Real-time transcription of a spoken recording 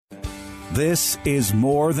This is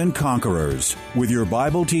More Than Conquerors with your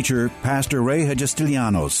Bible teacher, Pastor Ray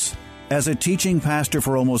Hagestilianos. As a teaching pastor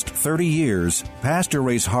for almost 30 years, Pastor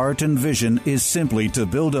Ray's heart and vision is simply to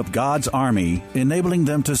build up God's army, enabling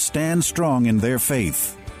them to stand strong in their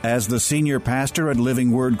faith. As the senior pastor at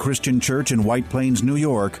Living Word Christian Church in White Plains, New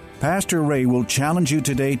York, Pastor Ray will challenge you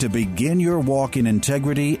today to begin your walk in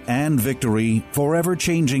integrity and victory, forever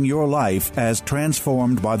changing your life as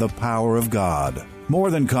transformed by the power of God.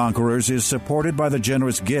 More Than Conquerors is supported by the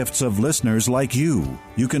generous gifts of listeners like you.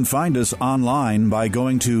 You can find us online by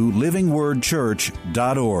going to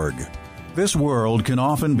livingwordchurch.org. This world can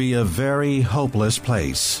often be a very hopeless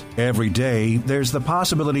place. Every day, there's the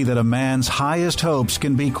possibility that a man's highest hopes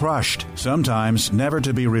can be crushed, sometimes never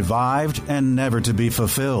to be revived and never to be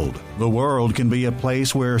fulfilled. The world can be a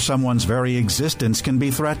place where someone's very existence can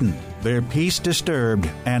be threatened, their peace disturbed,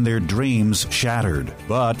 and their dreams shattered.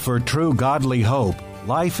 But for true godly hope,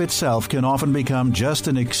 life itself can often become just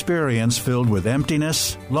an experience filled with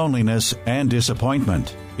emptiness, loneliness, and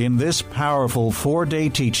disappointment. In this powerful 4-day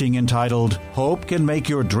teaching entitled, Hope Can Make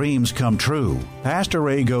Your Dreams Come True, Pastor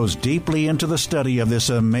Ray goes deeply into the study of this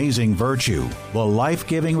amazing virtue. The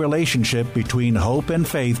life-giving relationship between hope and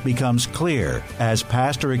faith becomes clear as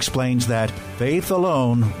Pastor explains that faith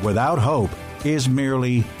alone, without hope, is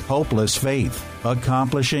merely hopeless faith,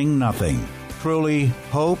 accomplishing nothing. Truly,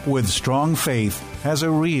 hope with strong faith has a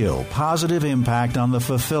real positive impact on the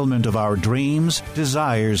fulfillment of our dreams,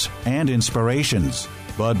 desires, and inspirations,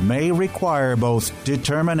 but may require both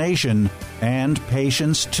determination and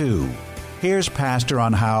patience too. Here's Pastor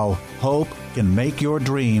on how hope can make your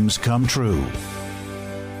dreams come true.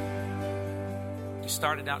 We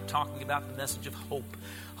started out talking about the message of hope.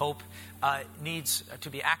 Hope needs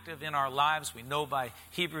to be active in our lives. We know by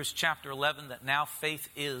Hebrews chapter 11 that now faith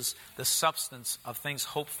is the substance of things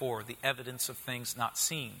hoped for, the evidence of things not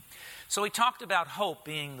seen. So we talked about hope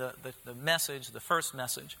being the message, the first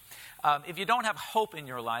message. If you don't have hope in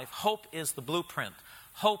your life, hope is the blueprint.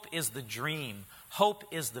 Hope is the dream. Hope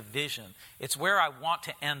is the vision. It's where I want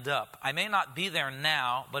to end up. I may not be there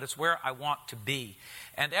now, but it's where I want to be.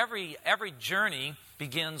 And every journey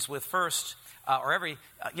begins with first, or every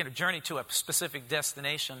journey to a specific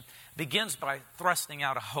destination begins by thrusting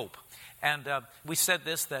out a hope. And we said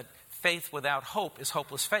this, that faith without hope is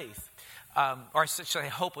hopeless faith. Or I should say,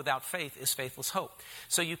 hope without faith is faithless hope.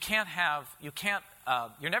 So you're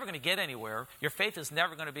never going to get anywhere. Your faith is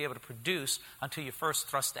never going to be able to produce until you first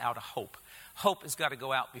thrust out a hope. Hope has got to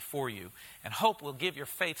go out before you. And hope will give your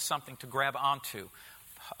faith something to grab onto.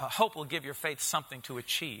 Hope will give your faith something to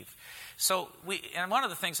achieve. So and one of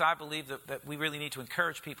the things I believe that we really need to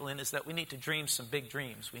encourage people in is that we need to dream some big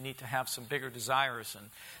dreams. We need to have some bigger desires and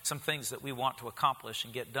some things that we want to accomplish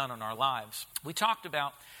and get done in our lives. We talked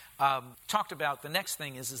about the next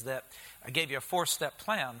thing is that I gave you a 4-step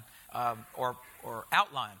plan or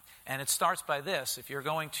outline. And it starts by this. If you're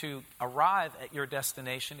going to arrive at your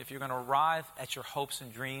destination, if you're going to arrive at your hopes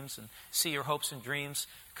and dreams and see your hopes and dreams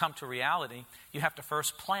come to reality, you have to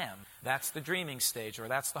first plan. That's the dreaming stage, or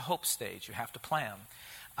that's the hope stage. You have to plan.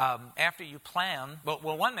 After you plan,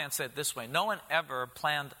 well, one man said it this way, no one ever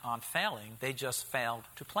planned on failing, they just failed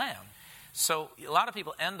to plan. So a lot of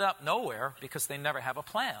people end up nowhere because they never have a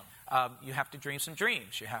plan. You have to dream some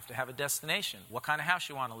dreams. You have to have a destination. What kind of house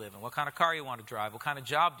you want to live in? What kind of car you want to drive? What kind of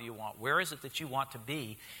job do you want? Where is it that you want to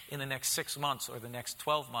be in the next 6 months or the next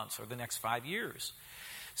 12 months or the next 5 years?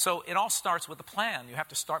 So it all starts with a plan. You have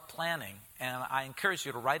to start planning. And I encourage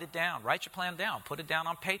you to write it down. Write your plan down. Put it down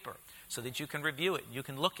on paper so that you can review it. You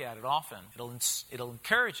can look at it often. It'll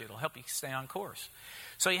encourage you. It'll help you stay on course.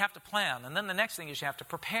 So you have to plan. And then the next thing is you have to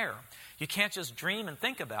prepare. You can't just dream and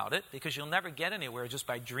think about it because you'll never get anywhere just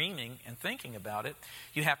by dreaming and thinking about it.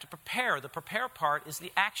 You have to prepare. The prepare part is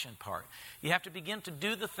the action part. You have to begin to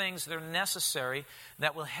do the things that are necessary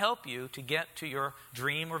that will help you to get to your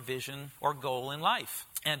dream or vision or goal in life.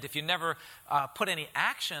 And if you never put any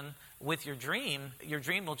action with your dream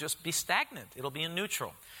will just be stagnant. It'll be in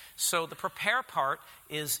neutral. So the prepare part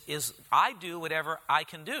is I do whatever I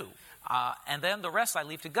can do. And then the rest I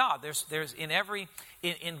leave to God. There's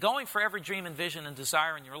in going for every dream and vision and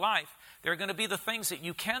desire in your life, there are going to be the things that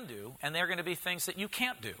you can do, and there are going to be things that you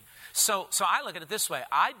can't do. So I look at it this way.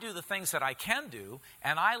 I do the things that I can do,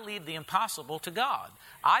 and I leave the impossible to God.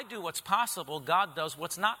 I do what's possible. God does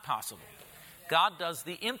what's not possible. God does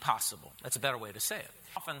the impossible. That's a better way to say it.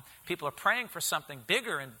 Often people are praying for something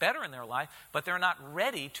bigger and better in their life, but they're not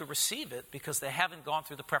ready to receive it because they haven't gone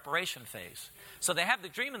through the preparation phase. So they have the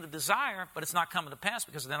dream and the desire, but it's not coming to pass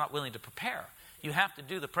because they're not willing to prepare. You have to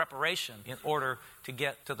do the preparation in order to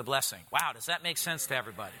get to the blessing. Wow, does that make sense to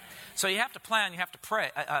everybody? So you have to plan, you have to pray,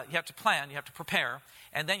 you have to plan, you have to prepare,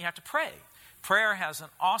 and then you have to pray. Prayer has an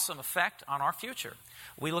awesome effect on our future.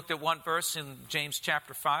 We looked at one verse in James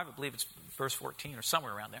chapter 5, I believe it's verse 14 or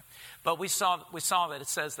somewhere around there. But we saw that it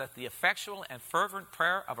says that the effectual and fervent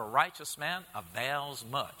prayer of a righteous man avails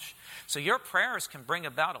much. So your prayers can bring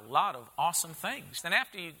about a lot of awesome things. Then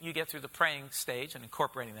after you get through the praying stage and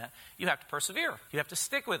incorporating that, you have to persevere. You have to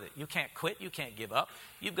stick with it. You can't quit. You can't give up.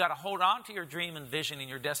 You've got to hold on to your dream and vision and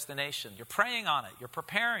your destination. You're praying on it. You're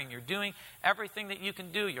preparing. You're doing everything that you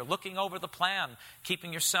can do. You're looking over the plan,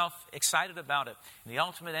 keeping yourself excited about it. And the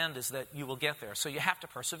ultimate end is that you will get there. So you have to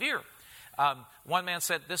persevere. One man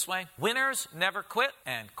said it this way: winners never quit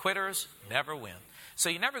and quitters never win. So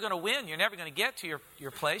you're never going to win. You're never going to get to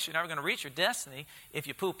your place. You're never going to reach your destiny if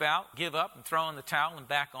you poop out, give up, and throw in the towel and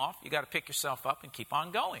back off. You've got to pick yourself up and keep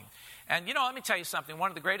on going. And, let me tell you something. One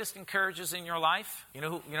of the greatest encouragers in your life,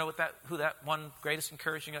 who that one greatest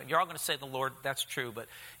encourager, you're all going to say the Lord, that's true. But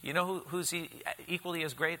you know who's equally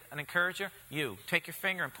as great an encourager? You. Take your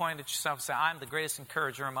finger and point at yourself and say, I'm the greatest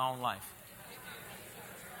encourager in my own life.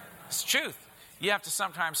 It's the truth. You have to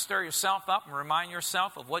sometimes stir yourself up and remind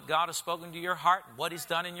yourself of what God has spoken to your heart and what He's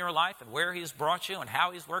done in your life and where He's brought you and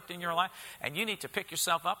how He's worked in your life. And you need to pick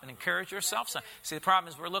yourself up and encourage yourself. So, see, the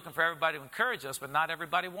problem is we're looking for everybody to encourage us, but not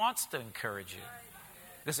everybody wants to encourage you.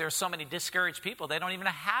 Because there are so many discouraged people, they don't even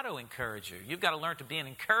know how to encourage you. You've got to learn to be an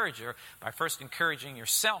encourager by first encouraging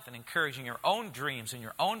yourself and encouraging your own dreams and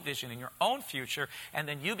your own vision and your own future, and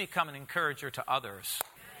then you become an encourager to others.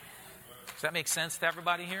 Does that make sense to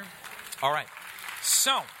everybody here? All right.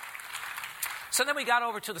 So then we got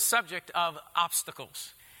over to the subject of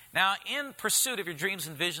obstacles. Now, in pursuit of your dreams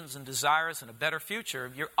and visions and desires and a better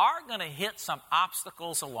future, you are going to hit some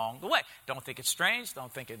obstacles along the way. Don't think it's strange.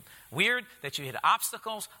 Don't think it's weird that you hit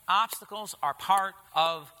obstacles. Obstacles are part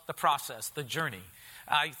of the process, the journey.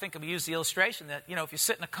 We use the illustration that, if you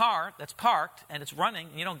sit in a car that's parked and it's running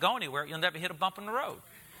and you don't go anywhere, you'll never hit a bump in the road.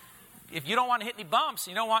 If you don't want to hit any bumps,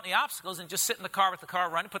 you don't want any obstacles, then just sit in the car with the car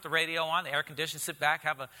running, put the radio on, the air conditioning, sit back,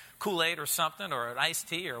 have a Kool-Aid or something, or an iced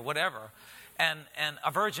tea or whatever, and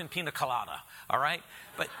a virgin pina colada, all right?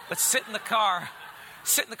 But sit in the car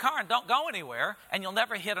and don't go anywhere, and you'll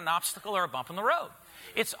never hit an obstacle or a bump in the road.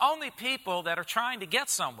 It's only people that are trying to get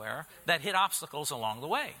somewhere that hit obstacles along the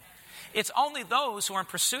way. It's only those who are in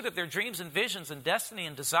pursuit of their dreams and visions and destiny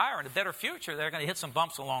and desire and a better future that are going to hit some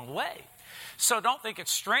bumps along the way. So don't think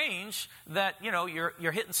it's strange that,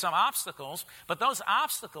 you're hitting some obstacles, but those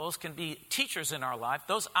obstacles can be teachers in our life.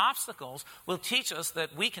 Those obstacles will teach us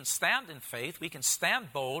that we can stand in faith, we can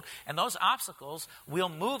stand bold, and those obstacles we'll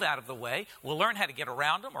move out of the way. We'll learn how to get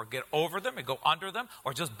around them or get over them and go under them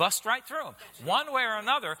or just bust right through them. One way or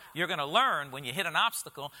another, you're going to learn when you hit an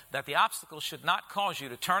obstacle that the obstacle should not cause you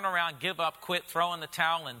to turn around, give up, quit, throw in the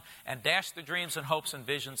towel, and dash the dreams and hopes and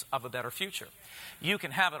visions of a better future. You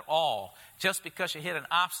can have it all. Just because you hit an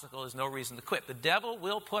obstacle is no reason to quit. The devil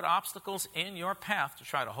will put obstacles in your path to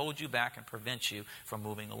try to hold you back and prevent you from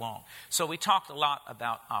moving along. So we talked a lot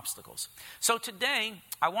about obstacles. So today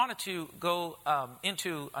I wanted to go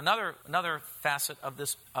into another facet of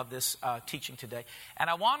this teaching today, and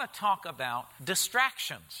I want to talk about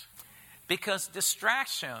distractions. Because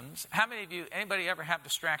distractions, how many of you, anybody ever have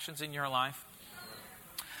distractions in your life?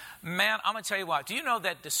 Man, I'm going to tell you what. Do you know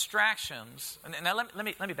that distractions, now let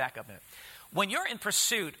me back up a minute. When you're in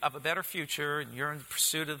pursuit of a better future and you're in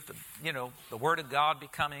pursuit of the Word of God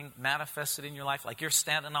becoming manifested in your life, like you're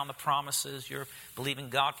standing on the promises, you're believing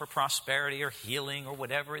God for prosperity or healing or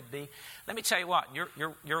whatever it be, let me tell you what,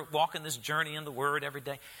 you're walking this journey in the Word every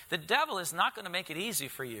day. The devil is not going to make it easy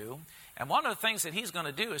for you. And one of the things that he's going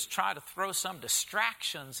to do is try to throw some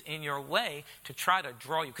distractions in your way to try to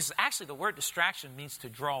draw you. Because actually the word distraction means to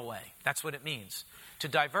draw away. That's what it means. To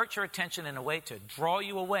divert your attention in a way to draw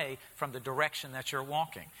you away from the direction that you're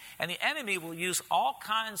walking. And the enemy will use all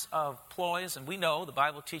kinds of ploys. And we know the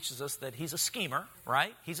Bible teaches us that he's a schemer,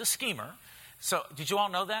 right? He's a schemer. So did you all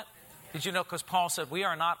know that? Did you know? Because Paul said we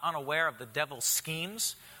are not unaware of the devil's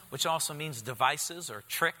schemes, which also means devices or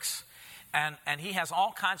tricks. And he has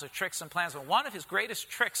all kinds of tricks and plans. But one of his greatest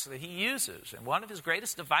tricks that he uses, and one of his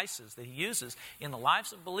greatest devices that he uses in the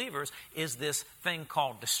lives of believers is this thing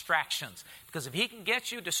called distractions. Because if he can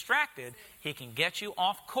get you distracted, he can get you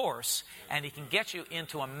off course, and he can get you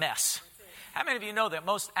into a mess. How many of you know that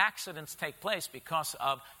most accidents take place because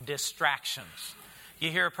of distractions? You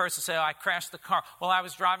hear a person say, I crashed the car. Well, I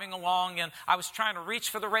was driving along and I was trying to reach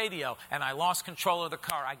for the radio and I lost control of the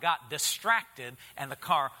car. I got distracted and the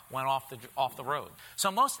car went off the road. So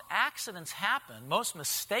most accidents happen, most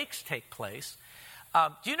mistakes take place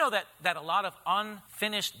Do you know that a lot of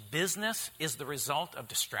unfinished business is the result of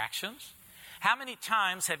distractions? How many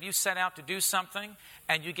times have you set out to do something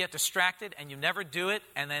and you get distracted and you never do it,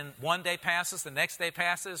 and then one day passes, the next day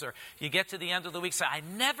passes, or you get to the end of the week and say, I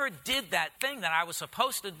never did that thing that I was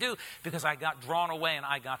supposed to do because I got drawn away and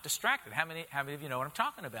I got distracted? How many of you know what I'm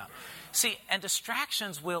talking about? See, and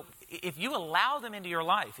distractions will, if you allow them into your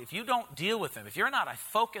life, if you don't deal with them, if you're not a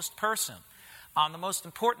focused person on the most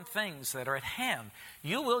important things that are at hand,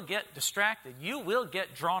 you will get distracted, you will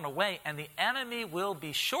get drawn away, and the enemy will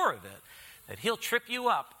be sure of it, that he'll trip you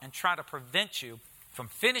up and try to prevent you from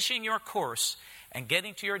finishing your course and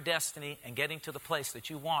getting to your destiny and getting to the place that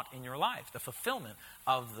you want in your life, the fulfillment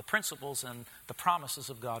of the principles and the promises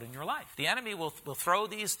of God in your life. The enemy will throw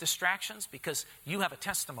these distractions because you have a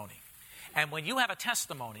testimony. And when you have a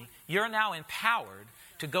testimony, you're now empowered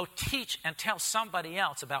to go teach and tell somebody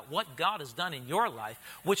else about what God has done in your life,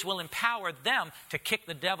 which will empower them to kick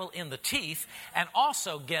the devil in the teeth and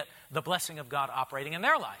also get the blessing of God operating in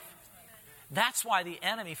their life. That's why the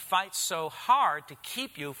enemy fights so hard to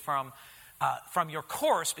keep you from your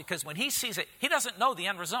course, because when he sees it, he doesn't know the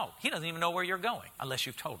end result. He doesn't even know where you're going unless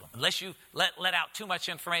you've told him. Unless you let out too much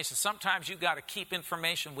information. Sometimes you've got to keep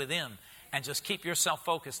information within and just keep yourself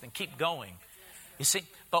focused and keep going. You see,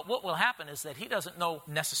 but what will happen is that he doesn't know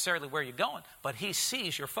necessarily where you're going, but he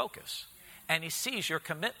sees your focus, and he sees your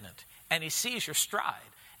commitment, and he sees your stride.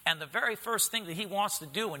 And the very first thing that he wants to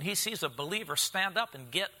do when he sees a believer stand up and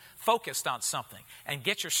get focused on something and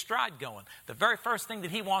get your stride going, the very first thing that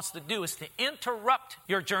he wants to do is to interrupt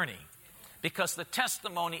your journey, because the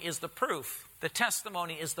testimony is the proof. The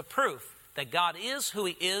testimony is the proof that God is who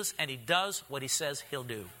he is and he does what he says he'll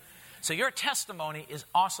do. So your testimony is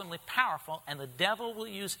awesomely powerful, and the devil will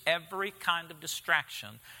use every kind of distraction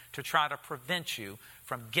to try to prevent you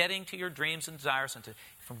from getting to your dreams and desires, and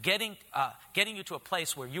from getting you to a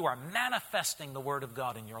place where you are manifesting the Word of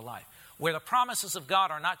God in your life, where the promises of God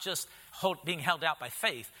are not just being held out by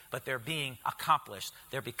faith, but they're being accomplished.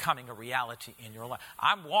 They're becoming a reality in your life.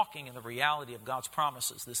 I'm walking in the reality of God's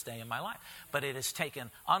promises this day in my life, but it has taken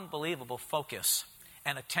unbelievable focus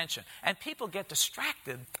and attention. And people get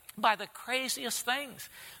distracted by the craziest things.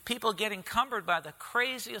 People get encumbered by the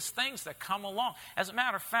craziest things that come along. As a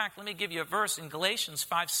matter of fact, let me give you a verse in Galatians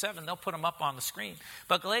 5:7. They'll put them up on the screen.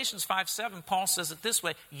 But Galatians 5:7, Paul says it this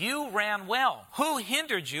way: you ran well. Who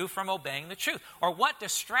hindered you from obeying the truth? Or what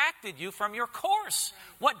distracted you from your course?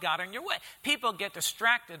 What got in your way? People get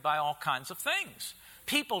distracted by all kinds of things.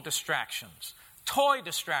 People distractions, toy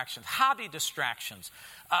distractions, hobby distractions.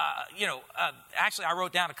 Actually, I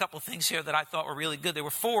wrote down a couple of things here that I thought were really good. There were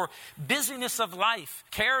 4: busyness of life,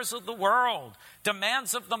 cares of the world,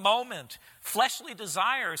 demands of the moment, fleshly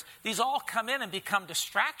desires. These all come in and become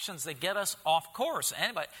distractions that get us off course.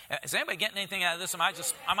 Is anybody getting anything out of this? Am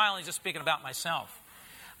I only just speaking about myself?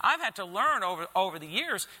 I've had to learn over the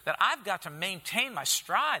years that I've got to maintain my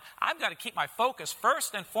stride. I've got to keep my focus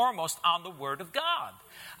first and foremost on the Word of God.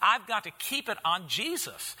 I've got to keep it on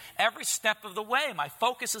Jesus. Every step of the way, my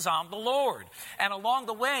focus is on the Lord. And along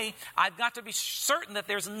the way, I've got to be certain that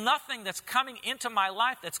there's nothing that's coming into my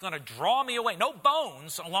life that's going to draw me away. No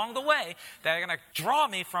bones along the way that are going to draw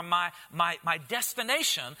me from my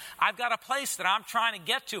destination. I've got a place that I'm trying to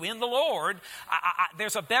get to in the Lord.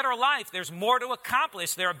 There's a better life. There's more to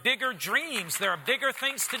accomplish. There are bigger dreams. There are bigger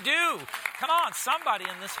things to do. Come on, somebody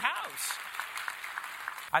in this house.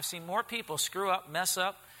 I've seen more people screw up, mess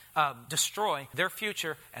up, destroy their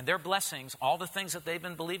future and their blessings, all the things that they've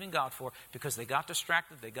been believing God for, because they got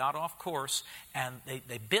distracted, they got off course, and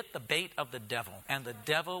they bit the bait of the devil. And the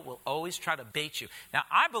devil will always try to bait you. Now,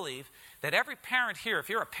 I believe that every parent here, if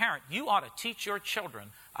you're a parent, you ought to teach your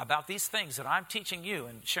children about these things that I'm teaching you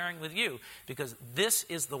and sharing with you, because this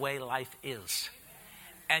is the way life is.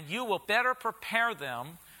 And you will better prepare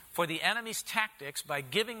them for the enemy's tactics by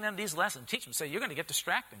giving them these lessons. Teach them. Say, you're going to get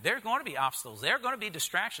distracted. There are going to be obstacles. There are going to be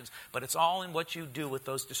distractions. But it's all in what you do with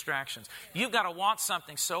those distractions. You've got to want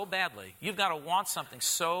something so badly. You've got to want something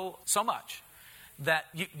so much that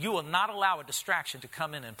you will not allow a distraction to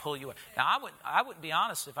come in and pull you in. Now, I wouldn't be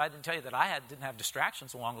honest if I didn't tell you that I didn't have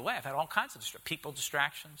distractions along the way. I've had all kinds of people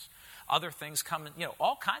distractions, other things coming,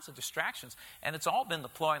 all kinds of distractions. And it's all been the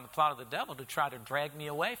ploy and the plot of the devil to try to drag me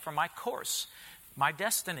away from my course, my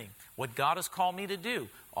destiny, what God has called me to do,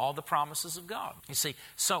 all the promises of God. You see,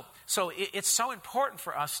 so it's so important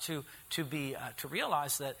for us to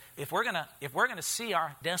realize that if we're gonna see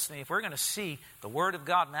our destiny, if we're gonna see the Word of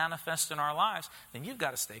God manifest in our lives, then you've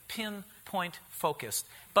got to stay pinpoint focused.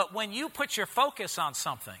 But when you put your focus on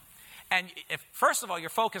something, and first of all, your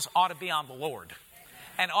focus ought to be on the Lord.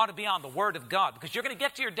 and ought to be on the Word of God, because you're going to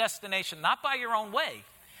get to your destination not by your own way,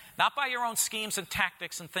 not by your own schemes and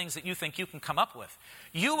tactics and things that you think you can come up with.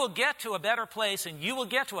 You will get to a better place and you will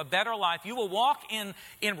get to a better life. You will walk in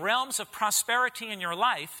realms of prosperity in your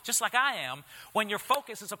life, just like I am, when your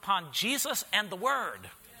focus is upon Jesus and the Word.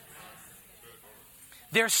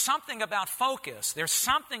 There's something about focus. There's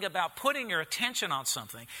something about putting your attention on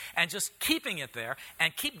something and just keeping it there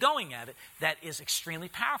and keep going at it that is extremely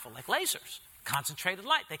powerful, like lasers. Concentrated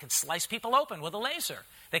light. They can slice people open with a laser.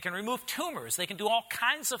 They can remove tumors. They can do all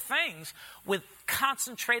kinds of things with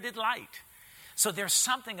concentrated light. So there's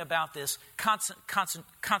something about this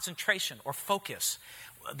concentration or focus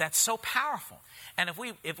that's so powerful. And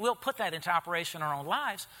if we'll put that into operation in our own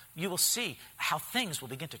lives, you will see how things will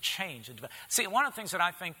begin to change. And develop. See, one of the things that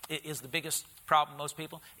I think is the biggest problem with most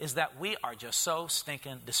people is that we are just so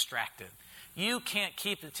stinking distracted. You can't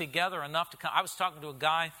keep it together enough to come. I was talking to a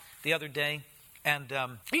guy the other day, and are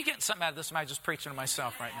you getting something out of this? Or am I just preaching to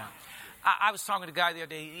myself right now? I was talking to a guy the other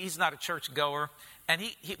day. He's not a church goer, and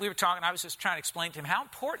we were talking. I was just trying to explain to him how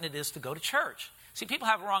important it is to go to church. See, people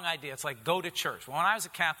have a wrong idea. It's like go to church. Well, when I was a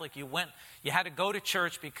Catholic, you had to go to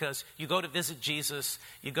church because you go to visit Jesus,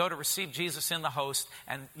 you go to receive Jesus in the host,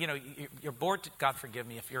 and you're bored. God forgive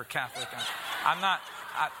me if you're a Catholic. I'm not.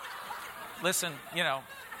 Listen,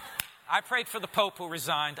 I prayed for the Pope who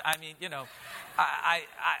resigned. I mean,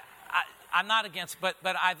 I'm not against, but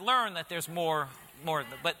I've learned that there's more.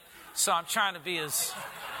 But so I'm trying to be as.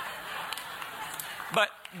 But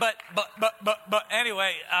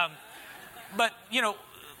anyway. But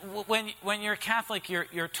when you're a Catholic,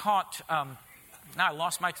 you're taught. Now I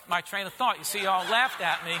lost my train of thought. You see, you all laughed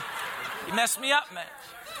at me. You messed me up, man.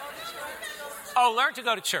 Oh, learn to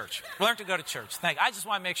go to church. Learn to go to church. Thank you. I just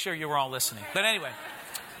want to make sure you were all listening. But anyway,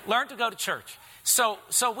 learn to go to church. So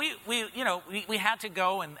we had to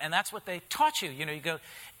go, and that's what they taught you. You go,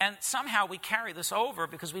 and somehow we carry this over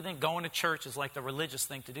because we think going to church is like the religious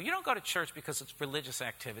thing to do. You don't go to church because it's religious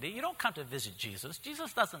activity. You don't come to visit Jesus.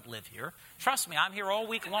 Jesus doesn't live here. Trust me, I'm here all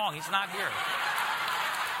week long. He's not here.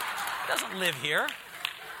 He doesn't live here.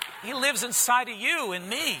 He lives inside of you and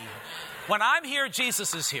me. When I'm here,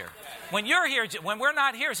 Jesus is here. When you're here, when we're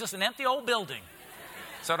not here, it's just an empty old building.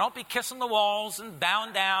 So don't be kissing the walls and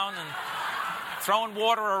bowing down and throwing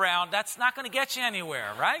water around. That's not going to get you anywhere,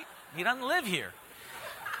 right? He doesn't live here.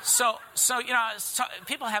 So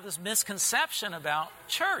people have this misconception about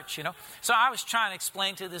church, So I was trying to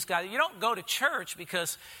explain to this guy, you don't go to church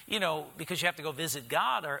because you have to go visit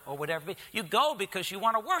God or whatever. You go because you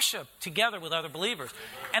want to worship together with other believers.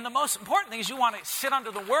 And the most important thing is you want to sit under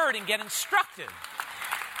the Word and get instructed,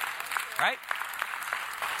 right?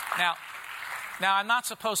 Now, I'm not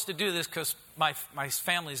supposed to do this because my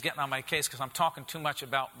family is getting on my case because I'm talking too much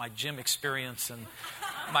about my gym experience and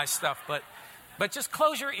my stuff. But just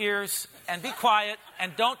close your ears and be quiet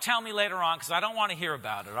and don't tell me later on because I don't want to hear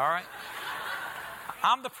about it, all right?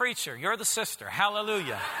 I'm the preacher. You're the sister.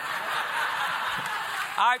 Hallelujah.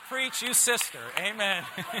 I preach, you sister. Amen.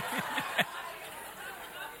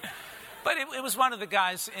 But it was one of the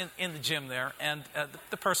guys in the gym there, and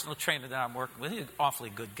the personal trainer that I'm working with, he's an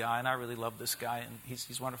awfully good guy, and I really love this guy, and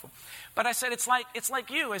he's wonderful. But I said, it's like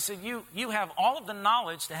you. I said, you have all of the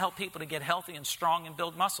knowledge to help people to get healthy and strong and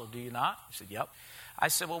build muscle, do you not? He said, yep. I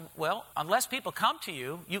said, well, unless people come to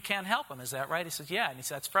you, you can't help them. Is that right? He said, yeah. And he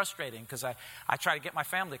said, that's frustrating because I try to get my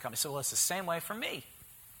family to come. I said, well, it's the same way for me.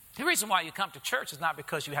 The reason why you come to church is not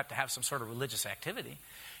because you have to have some sort of religious activity.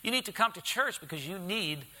 You need to come to church because you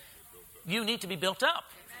need to be built up.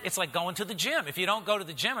 It's like going to the gym. If you don't go to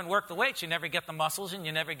the gym and work the weights, you never get the muscles and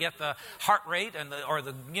you never get the heart rate and the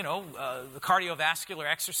cardiovascular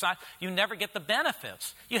exercise. You never get the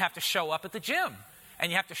benefits. You have to show up at the gym. And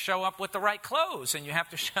you have to show up with the right clothes. And you have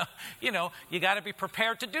to show, you got to be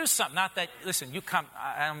prepared to do something. Not that, listen, you come,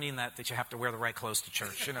 I don't mean that you have to wear the right clothes to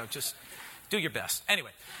church. Just do your best. Anyway,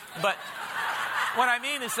 but what I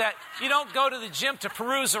mean is that you don't go to the gym to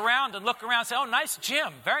peruse around and look around and say, oh, nice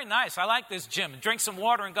gym. Very nice. I like this gym. And drink some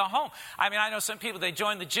water and go home. I mean, I know some people, they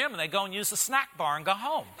join the gym and they go and use the snack bar and go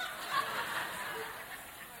home.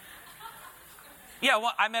 Yeah,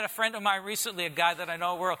 well, I met a friend of mine recently, a guy that I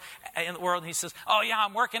know in the world, and he says, oh, yeah,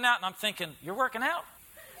 I'm working out. And I'm thinking, you're working out?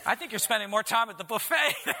 I think you're spending more time at the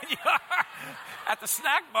buffet than you are at the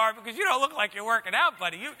snack bar because you don't look like you're working out,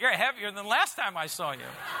 buddy. You're heavier than last time I saw you.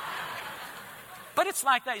 But it's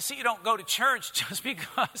like that. You see, you don't go to church just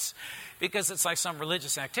because it's like some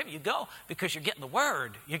religious activity. You go because you're getting the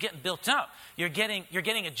Word. You're getting built up. You're getting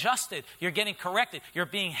adjusted. You're getting corrected. You're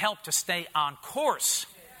being helped to stay on course.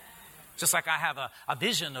 Just like I have a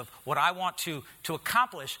vision of what I want to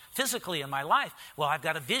accomplish physically in my life. Well, I've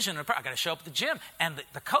got a vision. I've got to show up at the gym. And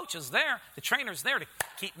the coach is there, the trainer is there to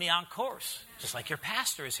keep me on course. Just like your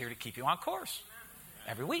pastor is here to keep you on course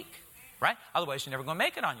every week, right? Otherwise, you're never going to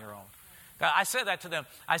make it on your own. I said that to them.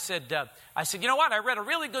 I said, you know what? I read a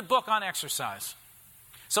really good book on exercise.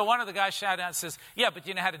 So one of the guys shouted out and says, yeah, but do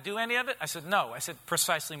you know how to do any of it? I said, no. I said,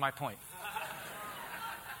 precisely my point.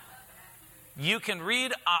 You can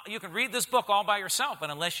read this book all by yourself, but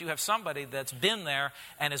unless you have somebody that's been there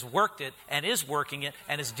and has worked it and is working it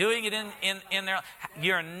and is doing it in there,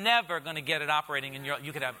 you're never going to get it operating in your.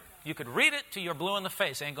 You could read it till you're blue in the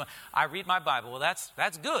face and going, I read my Bible. Well,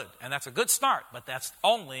 that's good, and that's a good start, but that's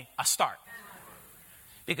only a start.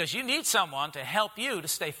 Because you need someone to help you to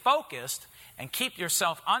stay focused and keep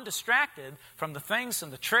yourself undistracted from the things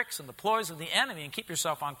and the tricks and the ploys of the enemy, and keep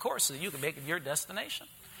yourself on course so that you can make it your destination.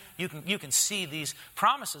 You can see these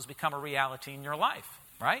promises become a reality in your life,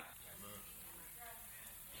 right?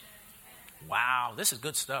 Wow, this is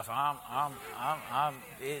good stuff.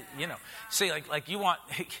 See, like you want,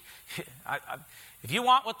 if you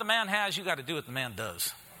want what the man has, you got to do what the man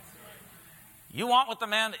does. You want what the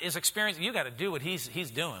man is experiencing, you got to do what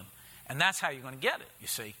he's doing, and that's how you're going to get it. You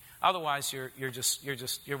see, otherwise you're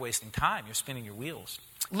wasting time. You're spinning your wheels.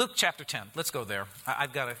 Luke chapter 10. Let's go there. I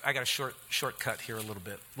got a shortcut here a little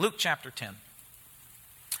bit. Luke chapter 10.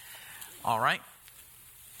 All right.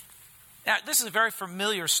 Now, this is a very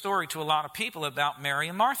familiar story to a lot of people about Mary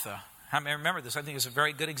and Martha. How many remember this? I think it's a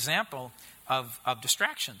very good example of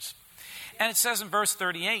distractions. And it says in verse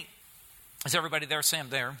 38, is everybody there? Say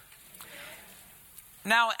I'm there.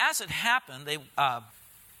 Now, as it happened,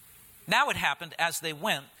 as they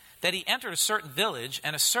went, that he entered a certain village,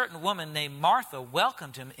 and a certain woman named Martha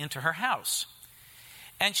welcomed him into her house.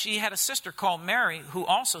 And she had a sister called Mary, who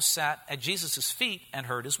also sat at Jesus' feet and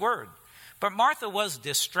heard his word. But Martha was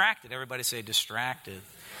distracted. Everybody say distracted.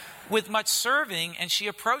 With much serving, and she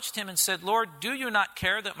approached him and said, Lord, do you not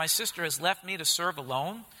care that my sister has left me to serve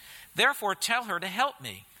alone? Therefore tell her to help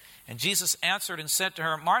me. And Jesus answered and said to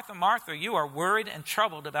her, Martha, Martha, you are worried and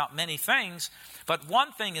troubled about many things, but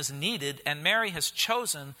one thing is needed, and Mary has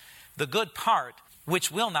chosen the good part,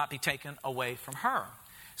 which will not be taken away from her.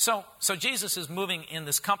 So Jesus is moving in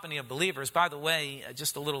this company of believers. By the way,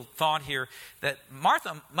 just a little thought here, that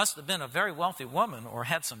Martha must have been a very wealthy woman or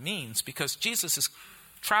had some means, because Jesus is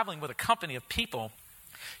traveling with a company of people.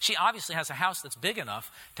 She obviously has a house that's big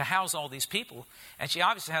enough to house all these people, and she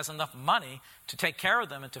obviously has enough money to take care of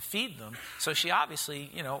them and to feed them. So she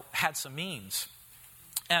obviously, had some means.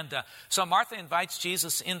 And so Martha invites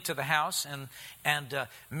Jesus into the house, and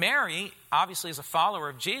Mary, obviously as a follower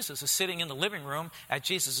of Jesus, is sitting in the living room at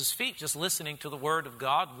Jesus' feet, just listening to the word of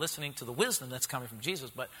God, listening to the wisdom that's coming from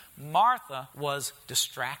Jesus. But Martha was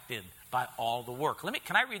distracted by all the work.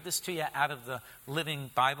 Can I read this to you out of the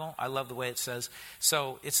Living Bible? I love the way it says.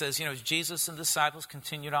 So it says, Jesus and the disciples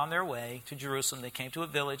continued on their way to Jerusalem. They came to a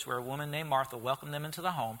village where a woman named Martha welcomed them into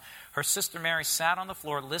the home. Her sister Mary sat on the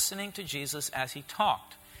floor listening to Jesus as he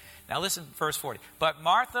talked. Now listen to verse 40. But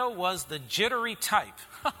Martha was the jittery type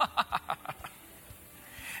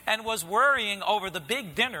and was worrying over the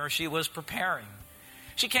big dinner she was preparing.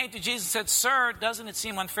 She came to Jesus and said, Sir, doesn't it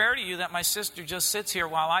seem unfair to you that my sister just sits here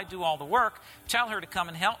while I do all the work? Tell her to come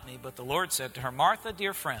and help me. But the Lord said to her, Martha,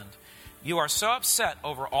 dear friend, you are so upset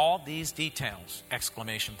over all these details! !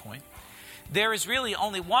 There is really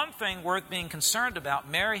only one thing worth being concerned about.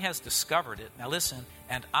 Mary has discovered it. Now listen,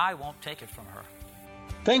 and I won't take it from her.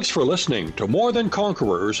 Thanks for listening to More Than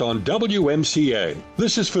Conquerors on WMCA.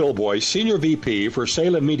 This is Phil Boyce, Senior VP for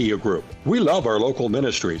Salem Media Group. We love our local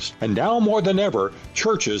ministries, and now more than ever,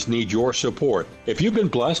 churches need your support. If you've been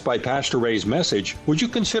blessed by Pastor Ray's message, would you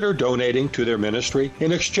consider donating to their ministry?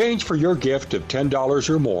 In exchange for your gift of $10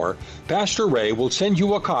 or more, Pastor Ray will send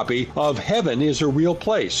you a copy of Heaven is a Real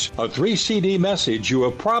Place, a 3-CD message you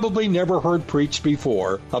have probably never heard preached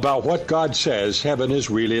before about what God says heaven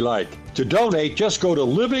is really like. To donate, just go to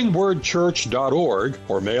livingwordchurch.org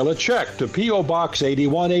or mail a check to P.O. Box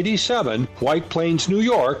 8187, White Plains, New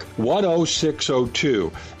York,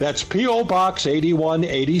 10602. That's P.O. Box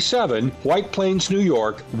 8187, White Plains, New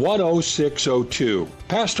York, 10602.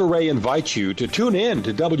 Pastor Ray invites you to tune in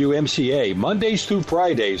to WMCA Mondays through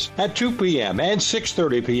Fridays at 2 p.m. and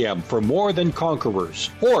 6:30 p.m. for More Than Conquerors.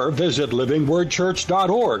 Or visit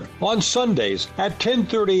livingwordchurch.org on Sundays at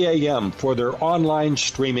 10:30 a.m. for their online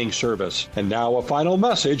streaming service. And now a final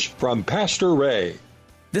message from Pastor Ray.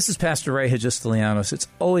 This is Pastor Ray Hagistelianos. It's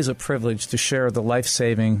always a privilege to share the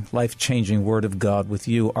life-saving, life-changing Word of God with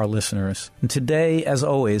you, our listeners. And today, as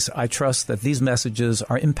always, I trust that these messages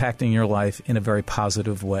are impacting your life in a very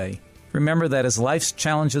positive way. Remember that as life's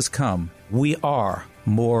challenges come, we are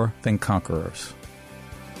more than conquerors.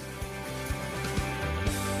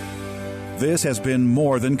 This has been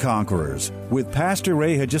More Than Conquerors with Pastor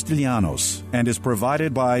Ray Hagestilianos and is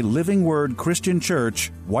provided by Living Word Christian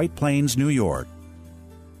Church, White Plains, New York.